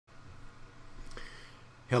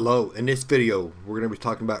Hello, in this video we're going to be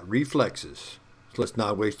talking about reflexes. So let's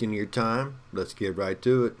not waste any of your time. Let's get right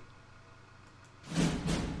to it.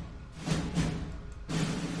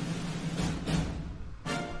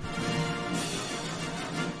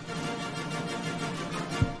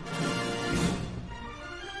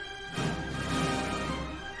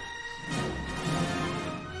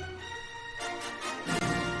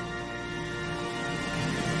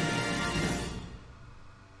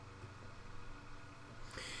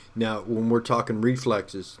 Now, when we're talking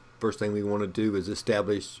reflexes, first thing we want to do is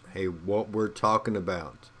establish, hey, what we're talking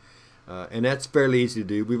about. And that's fairly easy to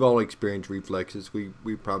do. We've all experienced reflexes. We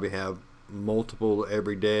probably have multiple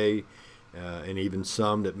every day, and even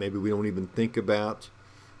some that maybe we don't even think about.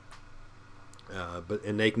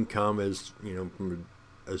 And they can come as, from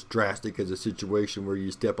as drastic as a situation where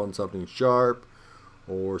you step on something sharp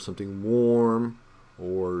or something warm,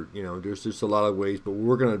 or there's just a lot of ways. But what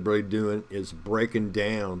we're going to be doing is breaking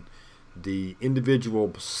down the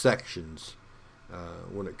individual sections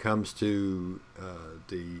when it comes to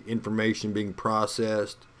the information being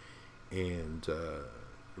processed and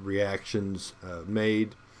reactions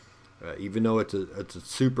made. Even though it's a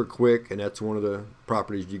super quick, and that's one of the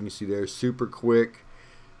properties you can see there, super quick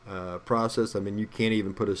process. I mean, you can't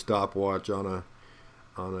even put a stopwatch on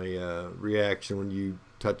a reaction when you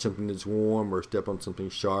touch something that's warm or step on something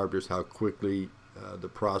sharp. Just how quickly the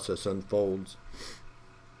process unfolds.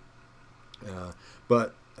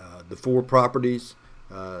 But the four properties: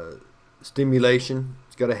 stimulation.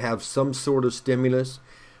 It's got to have some sort of stimulus.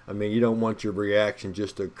 I mean, you don't want your reaction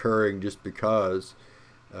just occurring just because.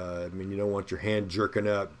 I mean, you don't want your hand jerking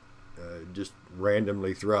up just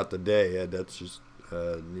randomly throughout the day. That's just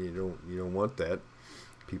you don't want that.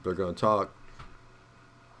 People are going to talk.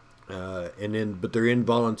 But they're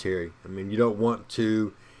involuntary. I mean, you don't want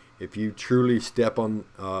to, if you truly step on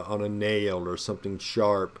a nail or something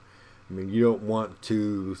sharp. I mean, you don't want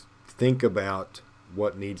to think about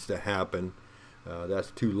what needs to happen.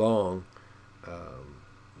 That's too long.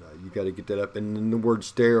 You got to get that up. And then the word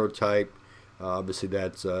stereotype. Obviously,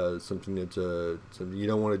 that's something that's something you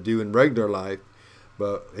don't want to do in regular life,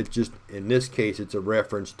 but it's just, in this case, it's a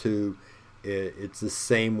reference to it's the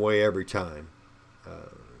same way every time.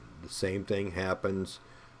 The same thing happens.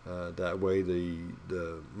 That way,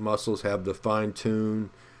 the muscles have the fine-tuned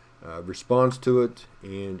response to it,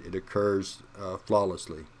 and it occurs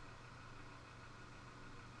flawlessly.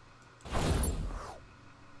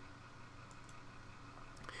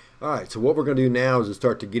 Alright, so what we're going to do now is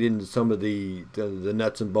start to get into some of the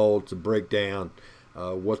nuts and bolts to break down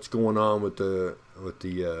what's going on with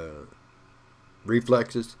the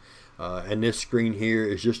reflexes. And this screen here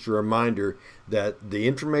is just a reminder that the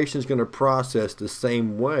information is going to process the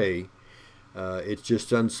same way. It's just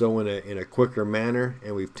done so in a quicker manner,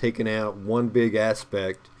 and we've taken out one big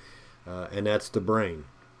aspect, and that's the brain.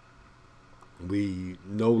 We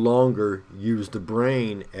no longer use the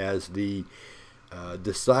brain as the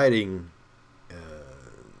deciding,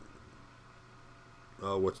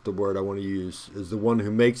 what's the word I want to use, is the one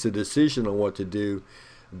who makes a decision on what to do.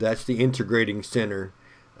 That's the integrating center,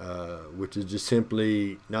 which is just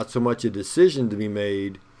simply not so much a decision to be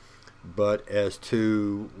made, but as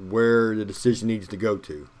to where the decision needs to go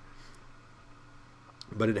to.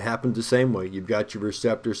 But it happens the same way. You've got your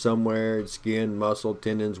receptor somewhere, skin, muscle,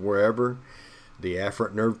 tendons, wherever. The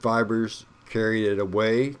afferent nerve fibers carry it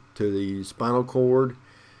away to the spinal cord.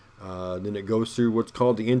 Then it goes through what's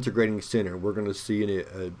called the integrating center. We're going to see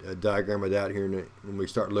a diagram of that here when we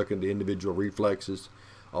start looking at the individual reflexes.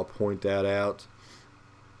 I'll point that out.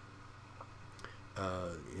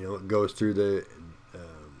 It goes through the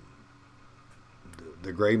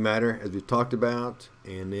gray matter, as we talked about,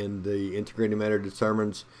 and then the integrating matter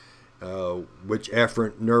determines which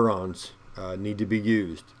afferent neurons need to be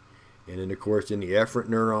used. And then, of course, in the efferent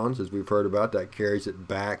neurons, as we've heard about, that carries it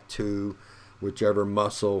back to whichever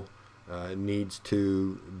muscle needs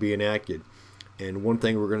to be enacted. And one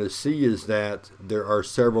thing we're going to see is that there are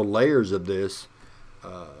several layers of this.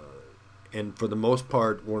 And for the most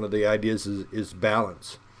part, one of the ideas is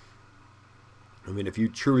balance. I mean, if you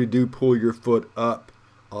truly do pull your foot up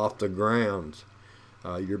off the ground,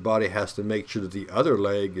 your body has to make sure that the other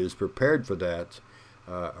leg is prepared for that.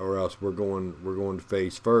 Or else we're going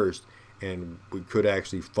face first, and we could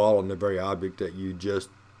actually fall on the very object that you just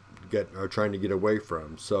are trying to get away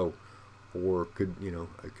from. So, or it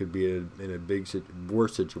could be in a big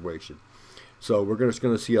worse situation. So we're just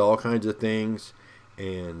going to see all kinds of things,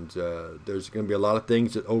 and there's going to be a lot of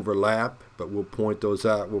things that overlap, but we'll point those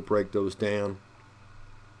out. We'll break those down.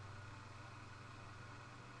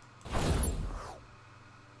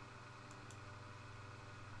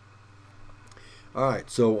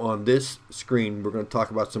 Alright, so on this screen we're going to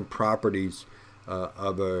talk about some properties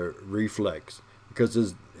of a reflex, because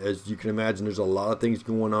as you can imagine, there's a lot of things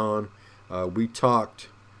going on. We talked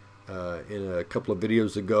in a couple of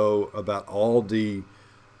videos ago about all the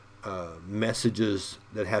messages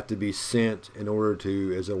that have to be sent in order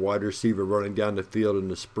to, as a wide receiver running down the field in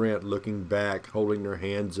the sprint, looking back, holding their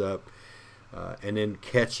hands up, and then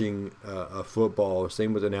catching a football.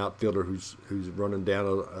 Same with an outfielder who's running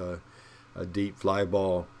down a deep fly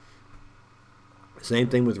ball. Same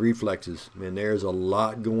thing with reflexes. Man, there's a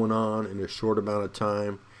lot going on in a short amount of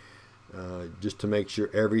time, just to make sure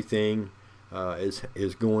everything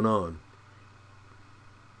is going on.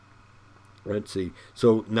 Let's see.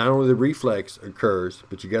 So not only the reflex occurs,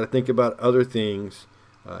 but you got to think about other things,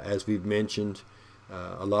 as we've mentioned.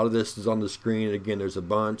 A lot of this is on the screen. Again, there's a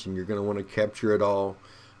bunch, and you're going to want to capture it all.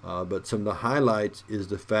 But some of the highlights is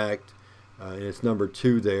the fact, and it's number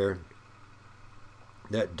 2 there,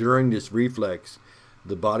 that during this reflex,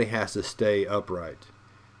 the body has to stay upright.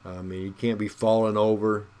 I mean, you can't be falling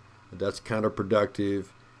over. That's counterproductive.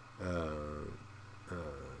 I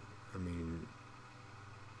mean,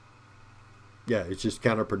 yeah, it's just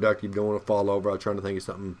counterproductive. You don't want to fall over. I'm trying to think of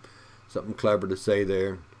something clever to say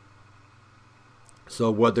there.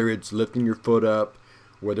 So whether it's lifting your foot up,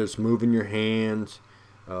 whether it's moving your hands,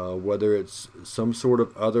 whether it's some sort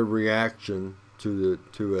of other reaction to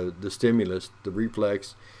the stimulus, the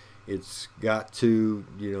reflex, it's got to,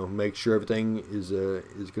 make sure everything is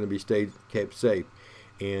going to be kept safe.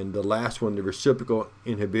 And the last one, the reciprocal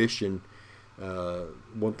inhibition.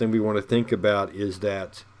 One thing we want to think about is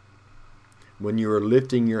that when you are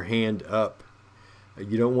lifting your hand up,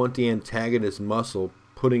 you don't want the antagonist muscle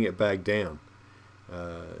putting it back down.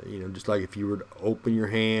 Just like if you were to open your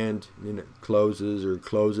hand and then it closes, or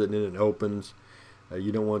close it and then it opens,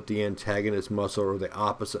 you don't want the antagonist muscle or the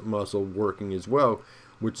opposite muscle working as well,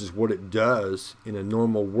 which is what it does in a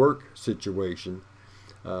normal work situation.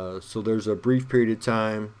 So there's a brief period of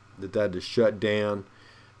time that is shut down,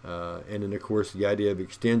 and then of course the idea of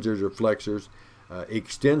extensors or flexors.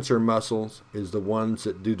 Extensor muscles is the ones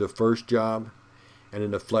that do the first job, and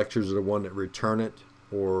then the flexors are the one that return it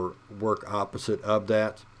or work opposite of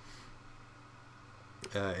that.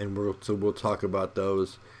 And we'll talk about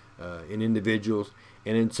those in individuals.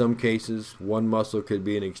 And in some cases, one muscle could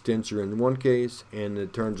be an extensor in one case, and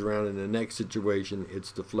it turns around in the next situation,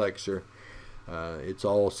 it's the flexor. It's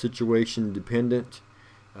all situation dependent,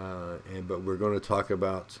 but we're going to talk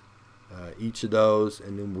about each of those,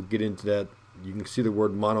 and then we'll get into that. You can see the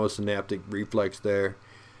word monosynaptic reflex there.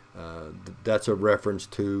 That's a reference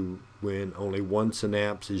to when only one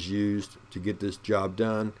synapse is used to get this job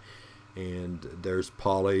done. And there's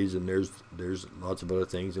polys, and there's lots of other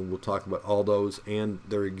things, and we'll talk about all those and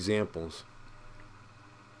their examples.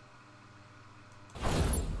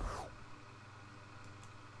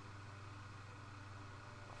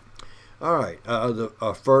 All right,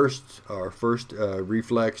 our first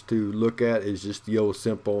reflex to look at is just the old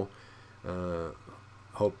simple.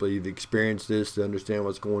 Hopefully you've experienced this to understand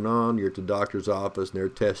what's going on. You're at the doctor's office and they're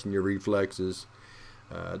testing your reflexes.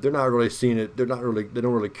 They're not really seeing it. They don't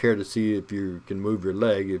really care to see if you can move your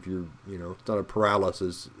leg. If it's not a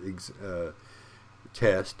paralysis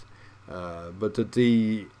test, but that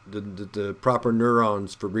the proper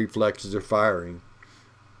neurons for reflexes are firing.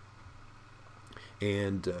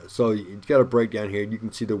 And so you've got a breakdown here. You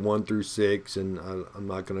can see the 1 through 6, and I'm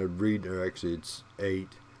not going to read, or actually it's 8.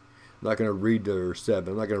 I'm not going to read, or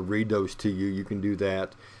 7. I'm not going to read those to you. You can do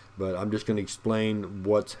that. But I'm just going to explain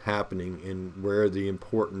what's happening and where the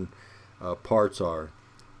important parts are.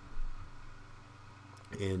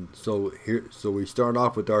 And so we start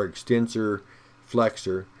off with our extensor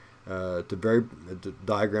flexor. The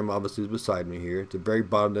diagram obviously is beside me here. At the very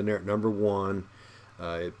bottom there at number 1,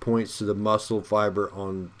 it points to the muscle fiber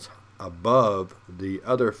above the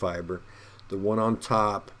other fiber. The one on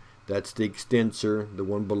top, that's the extensor. The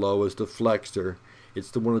one below is the flexor.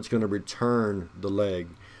 It's the one that's going to return the leg.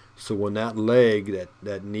 So when that leg,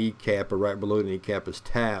 that kneecap, or right below the kneecap, is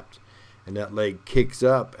tapped, and that leg kicks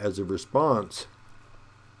up as a response,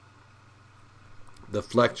 the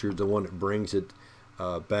flexor is the one that brings it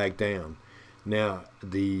back down. Now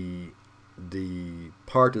the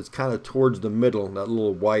part that's kind of towards the middle, that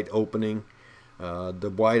little white opening,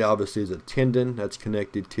 the white obviously is a tendon. That's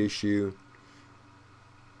connective tissue.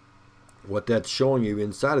 What that's showing you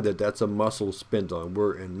inside of that's a muscle spindle.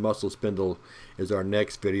 And muscle spindle is our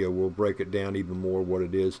next video. We'll break it down even more what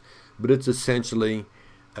it is. But it's essentially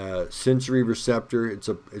a sensory receptor. It's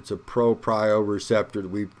a proprioceptor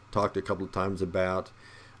that we've talked a couple of times about.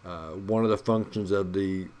 One of the functions of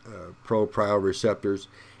the proprioceptors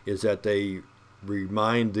is that they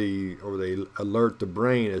remind or they alert the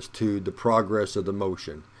brain as to the progress of the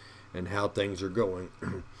motion and how things are going.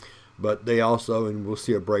 But they also, and we'll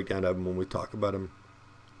see a breakdown of them when we talk about them,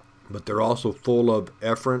 but they're also full of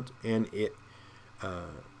efferent and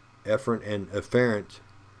afferent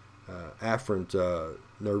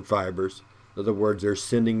nerve fibers. In other words, they're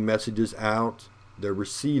sending messages out, they're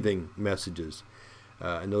receiving messages.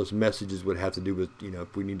 And those messages would have to do with,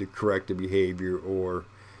 if we need to correct a behavior or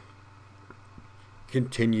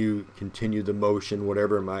continue the motion,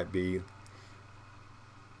 whatever it might be.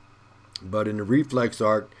 But in the reflex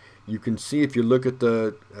arc, you can see, if you look at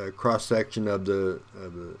the cross section of the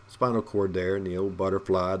spinal cord there, and the old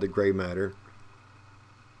butterfly, the gray matter,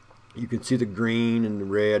 you can see the green and the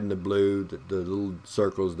red and the blue, the little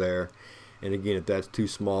circles there. And again, if that's too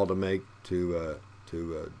small to make to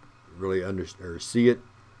really understand or see it,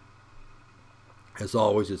 as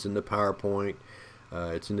always, it's in the PowerPoint,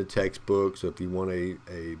 it's in the textbook. So if you want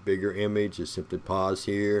a bigger image, just simply pause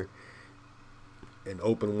here and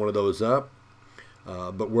open one of those up.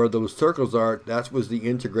 But where those circles are, that was the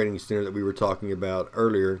integrating center that we were talking about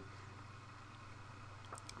earlier.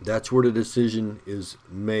 That's where the decision is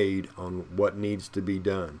made on what needs to be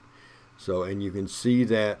done. So, and you can see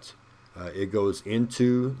that it goes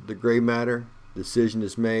into the gray matter, decision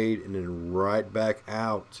is made, and then right back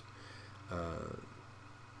out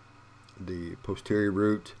the posterior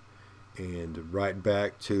root and right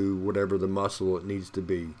back to whatever the muscle it needs to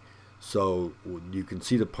be. So you can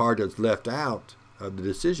see the part that's left out of the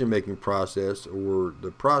decision-making process, or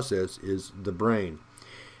the process, is the brain.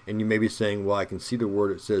 And you may be saying, well, I can see the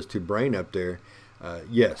word it says to brain up there.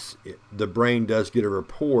 Yes, the brain does get a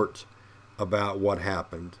report about what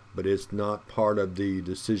happened, but it's not part of the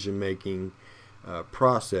decision-making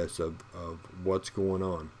process of what's going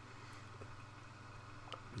on.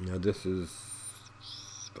 Now this is,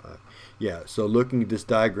 so looking at this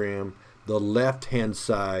diagram, the left-hand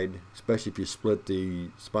side, especially if you split the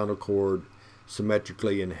spinal cord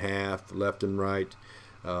symmetrically in half, left and right,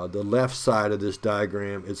 the left side of this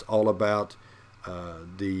diagram is all about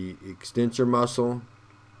the extensor muscle,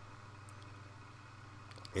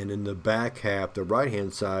 and in the back half, the right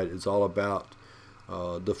hand side, is all about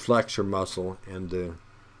the flexor muscle and the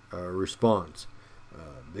response.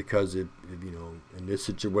 Because if in this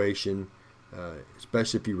situation,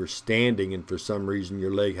 especially if you were standing and for some reason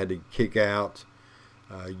your leg had to kick out,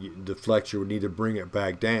 the flexor would need to bring it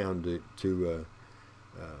back down to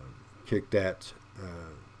kick that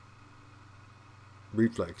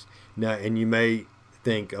reflex. Now, and you may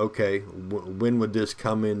think, okay, when would this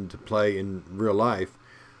come into play in real life?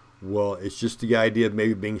 Well, it's just the idea of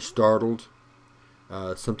maybe being startled,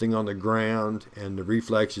 something on the ground, and the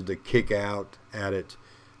reflex is to kick out at it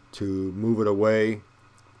to move it away.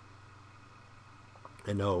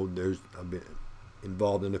 I know I've been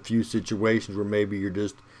involved in a few situations where maybe you're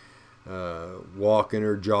just walking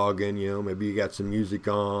or jogging, maybe you got some music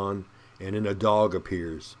on, and then a dog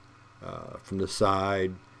appears from the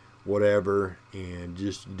side, whatever, and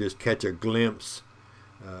you just catch a glimpse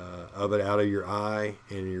of it out of your eye,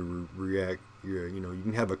 and you react. You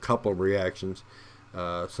can have a couple of reactions.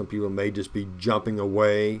 Some people may just be jumping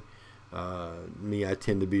away. Me, I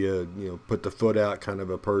tend to be a put the foot out kind of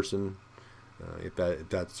a person, if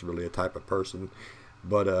that's really a type of person.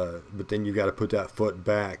 But then you got to put that foot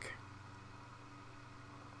back.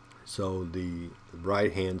 So the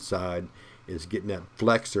right hand side is getting that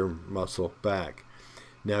flexor muscle back.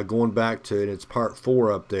 Now going back to, and it's part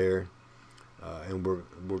 4 up there, and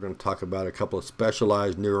we're going to talk about a couple of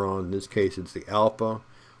specialized neurons. In this case, it's the alpha.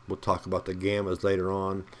 We'll talk about the gammas later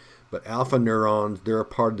on. But alpha neurons, they're a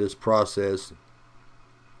part of this process.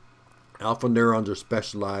 Alpha neurons are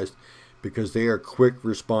specialized because they are quick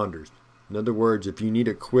responders. In other words, if you need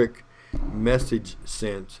a quick message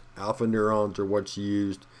sent, alpha neurons are what's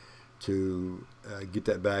used to get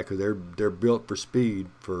that back, because they're built for speed,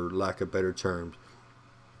 for lack of better terms.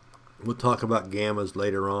 We'll talk about gammas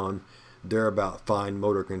later on. They're about fine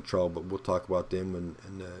motor control, but we'll talk about them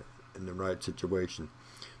in the right situation.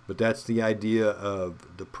 But that's the idea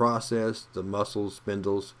of the process. The muscles,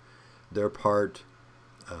 spindles, their part,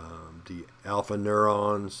 the alpha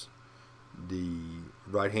neurons, the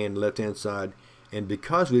right hand, left hand side. And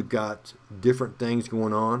because we've got different things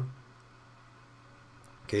going on,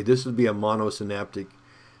 okay, this would be a monosynaptic.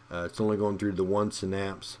 It's only going through the one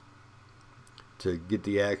synapse to get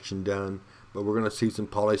the action done. But we're going to see some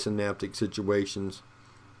polysynaptic situations.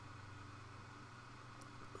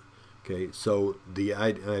 Okay, so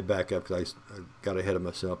I back up because I got ahead of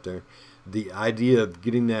myself there. The idea of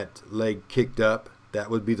getting that leg kicked up, that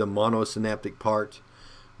would be the monosynaptic part.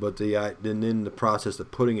 But then the process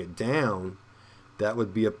of putting it down, that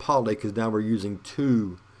would be a poly, because now we're using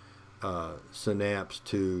two synapse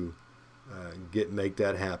to make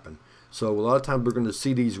that happen. So a lot of times we're going to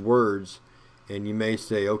see these words, and you may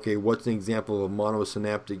say, okay, what's an example of a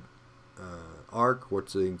monosynaptic arc?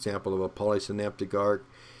 What's an example of a polysynaptic arc?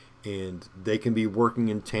 And they can be working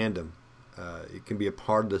in tandem. It can be a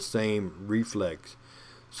part of the same reflex.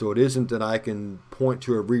 So it isn't that I can point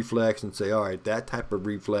to a reflex and say, all right, that type of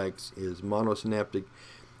reflex is monosynaptic,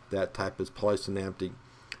 that type is polysynaptic.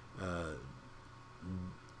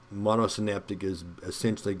 Monosynaptic is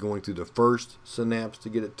essentially going through the first synapse to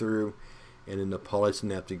get it through, and then the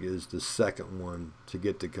polysynaptic is the second one to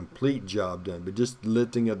get the complete job done. But just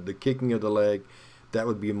lifting of the kicking of the leg, that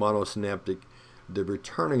would be monosynaptic. The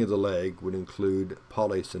returning of the leg would include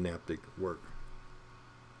polysynaptic work.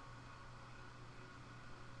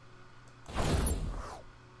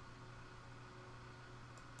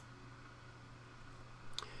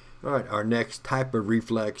 All right, our next type of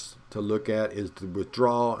reflex to look at is the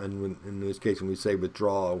withdrawal, and in this case, when we say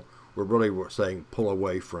withdrawal, we're really saying pull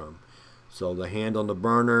away from. So the hand on the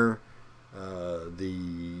burner,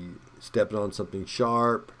 the stepping on something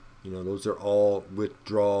sharp, those are all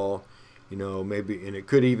withdrawal. Maybe, and it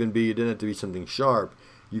could even be, it doesn't have to be something sharp.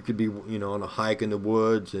 You could be, on a hike in the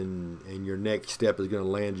woods, and your next step is going to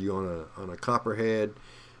land you on a copperhead,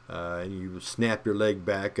 and you snap your leg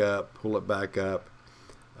back up, pull it back up.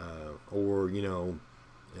 Or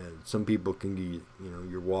some people can be,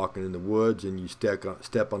 you're walking in the woods and you step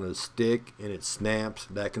on a stick and it snaps.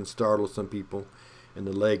 That can startle some people, and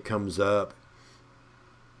the leg comes up.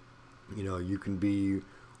 You can be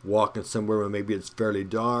walking somewhere where maybe it's fairly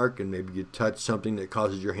dark, and maybe you touch something that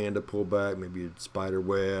causes your hand to pull back. Maybe it's spider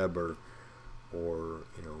web or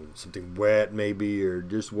something wet, maybe, or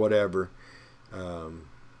just whatever.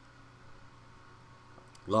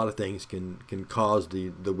 A lot of things can cause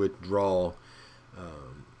the withdrawal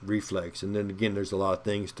reflex. And then again, there's a lot of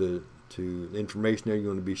things to information there. You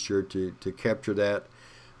want to be sure to capture that.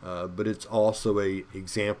 But it's also a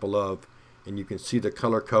example of, and you can see the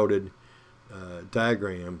color-coded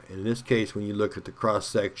diagram. And in this case, when you look at the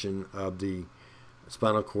cross-section of the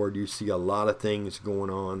spinal cord, you see a lot of things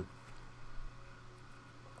going on,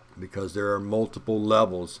 because there are multiple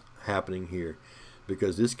levels happening here.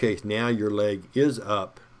 Because in this case, now your leg is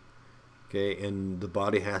up, okay, and the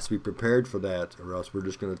body has to be prepared for that, or else we're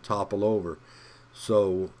just going to topple over.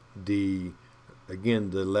 So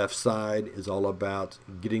again, the left side is all about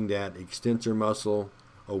getting that extensor muscle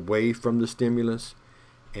away from the stimulus,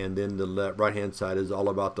 and then the right hand side is all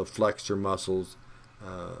about the flexor muscles,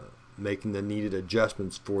 making the needed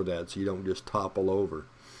adjustments for that, so you don't just topple over.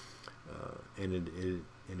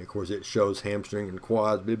 And of course, it shows hamstring and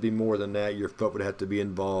quads, but it'd be more than that. Your foot would have to be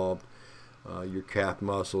involved, your calf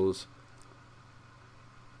muscles.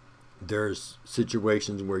 There's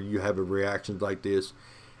situations where you have a reaction like this,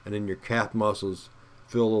 and then your calf muscles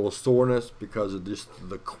feel a little soreness because of just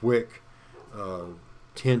the quick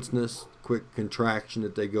tenseness, quick contraction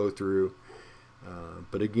that they go through.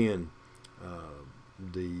 But again,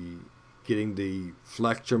 getting the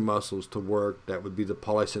flexor muscles to work, that would be the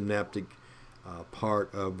polysynaptic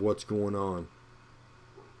part of what's going on.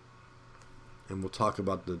 And we'll talk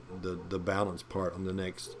about the balance part on the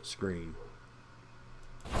next screen.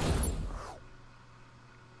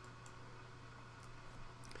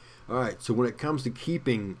 Alright, so when it comes to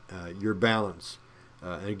keeping your balance,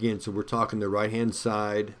 and again, so we're talking the right hand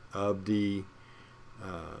side of the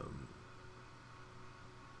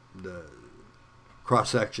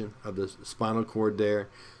cross section of the spinal cord there.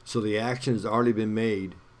 So the action has already been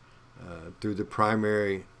made through the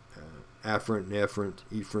primary afferent and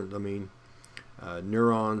efferent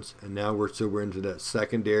neurons, and now we're into that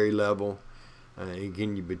secondary level.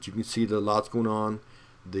 Again, but you can see the lots going on.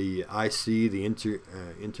 The IC, the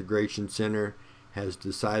integration center, has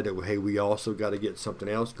decided that, hey, we also got to get something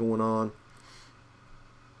else going on,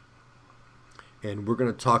 and we're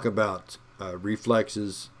going to talk about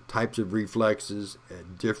reflexes, types of reflexes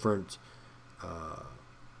at different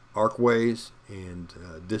arcways, and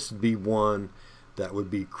this would be one that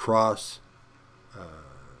would be cross.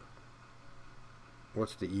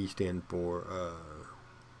 What's the E stand for?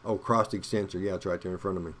 Cross extensor. Yeah, it's right there in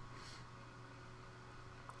front of me.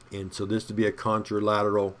 And so this would be a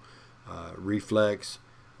contralateral reflex.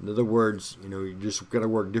 In other words, you just got to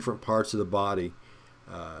work different parts of the body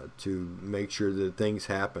to make sure that things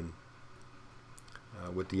happen.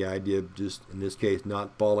 With the idea of just, in this case,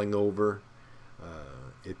 not falling over.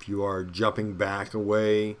 If you are jumping back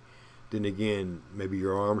away, then again, maybe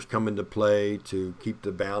your arms come into play to keep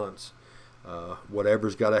the balance.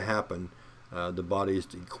 Whatever's got to happen, the body is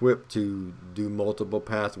equipped to do multiple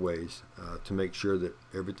pathways to make sure that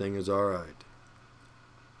everything is all right.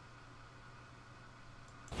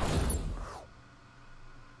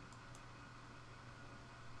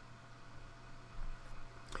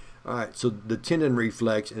 All right, so the tendon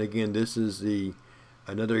reflex, and again, this is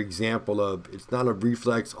another example of, it's not a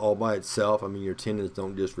reflex all by itself. I mean, your tendons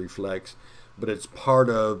don't just reflex, but it's part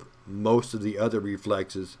of most of the other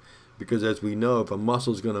reflexes, because as we know, if a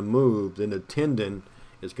muscle is going to move, then the tendon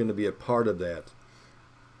is going to be a part of that.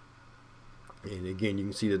 And again, you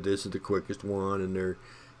can see that this is the quickest one, and they're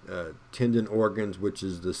tendon organs, which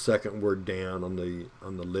is the second word down on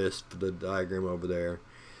the list for the diagram over there.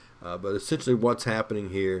 But essentially what's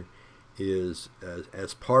happening here is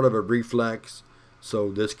as part of a reflex,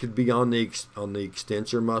 so this could be on the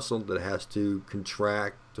extensor muscle that has to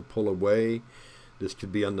contract to pull away. This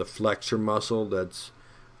could be on the flexor muscle that's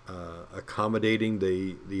accommodating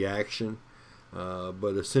the action.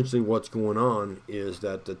 But essentially what's going on is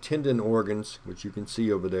that the tendon organs, which you can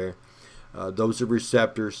see over there, those are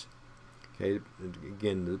receptors. Okay,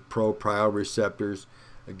 again, the proprioceptors,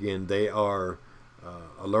 again, they are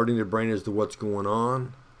alerting the brain as to what's going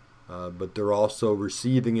on, but they're also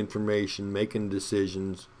receiving information, making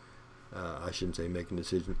decisions. I shouldn't say making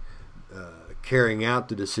decisions, carrying out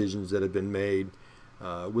the decisions that have been made,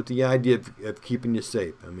 with the idea of keeping you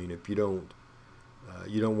safe. I mean, if you don't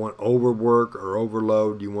want overwork or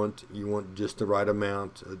overload. You want just the right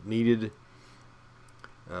amount needed.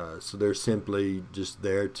 So they're simply just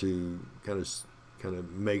there to kind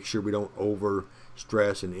of make sure we don't over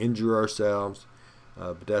stress and injure ourselves.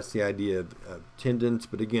 But that's the idea of tendons.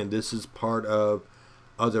 But again, this is part of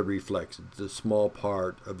other reflexes. It's a small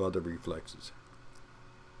part of other reflexes.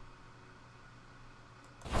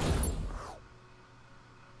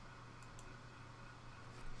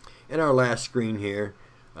 And our last screen here,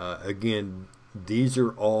 again, these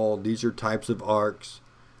are types of arcs,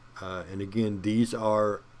 and again, these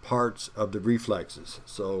are parts of the reflexes.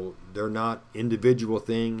 So they're not individual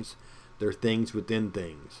things; they're things within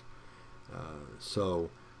things. So,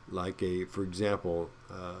 like for example,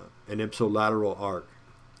 an ipsilateral arc.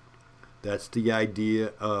 That's the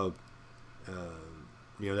idea of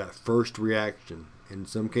that first reaction. In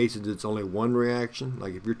some cases, it's only one reaction.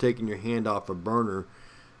 Like if you're taking your hand off a burner,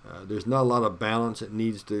 there's not a lot of balance that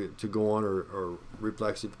needs to go on or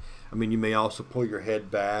reflexive. I mean, you may also pull your head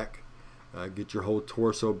back, get your whole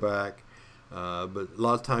torso back, but a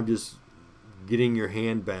lot of times just getting your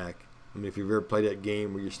hand back. I mean, if you've ever played that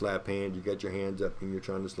game where you slap hands, you got your hands up and you're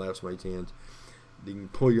trying to slap somebody's hands, you can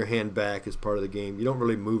pull your hand back as part of the game. You don't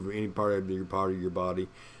really move any part of your body,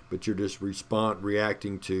 but you're just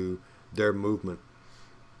reacting to their movement.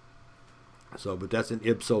 So, but that's an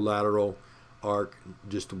ipsilateral arc.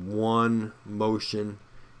 Just one motion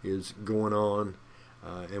is going on.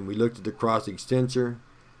 And we looked at the cross extensor.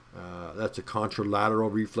 That's a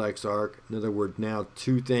contralateral reflex arc. In other words, now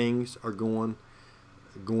two things are going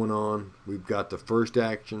on. We've got the first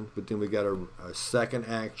action, but then we got a second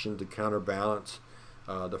action to counterbalance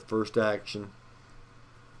the first action.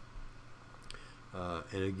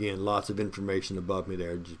 And again, lots of information above me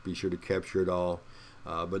there. Just be sure to capture it all.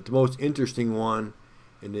 But the most interesting one,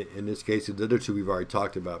 in this case, the other two we've already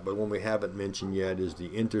talked about, but one we haven't mentioned yet is the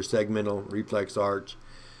intersegmental reflex arch.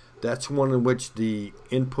 That's one in which the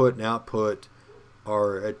input and output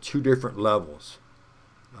are at two different levels.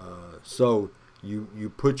 So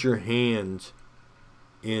you put your hands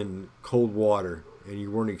in cold water and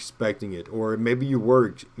you weren't expecting it, or maybe you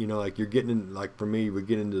were, like you're getting in, like for me, we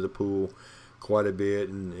get into the pool quite a bit,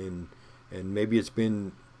 and maybe it's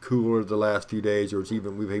been cooler the last few days, or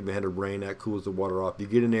we've even had a rain that cools the water off. You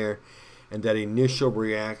get in there, and that initial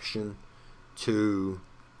reaction to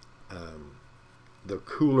the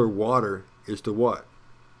cooler water is to what?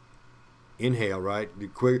 Inhale, right? You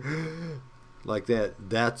quick like that.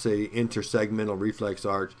 That's a intersegmental reflex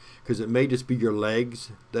arch, because it may just be your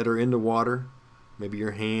legs that are in the water, maybe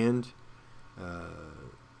your hand.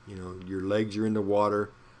 Your legs are in the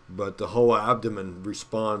water, but the whole abdomen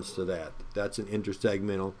responds to that. That's an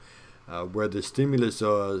intersegmental. Where the stimulus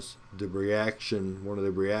was, one of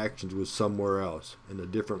the reactions was somewhere else, in a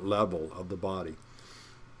different level of the body.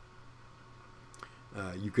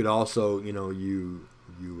 You could also, you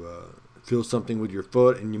feel something with your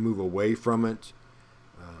foot and you move away from it.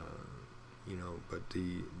 But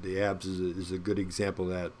the abs is a good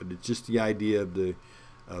example of that. But it's just the idea of the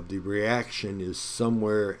reaction is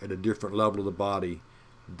somewhere at a different level of the body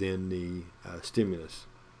than the stimulus.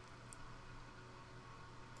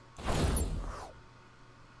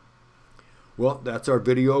 Well, that's our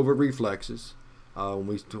video over reflexes. When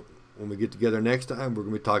we when we get together next time, we're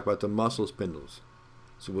going to be talking about the muscle spindles.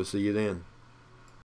 So we'll see you then.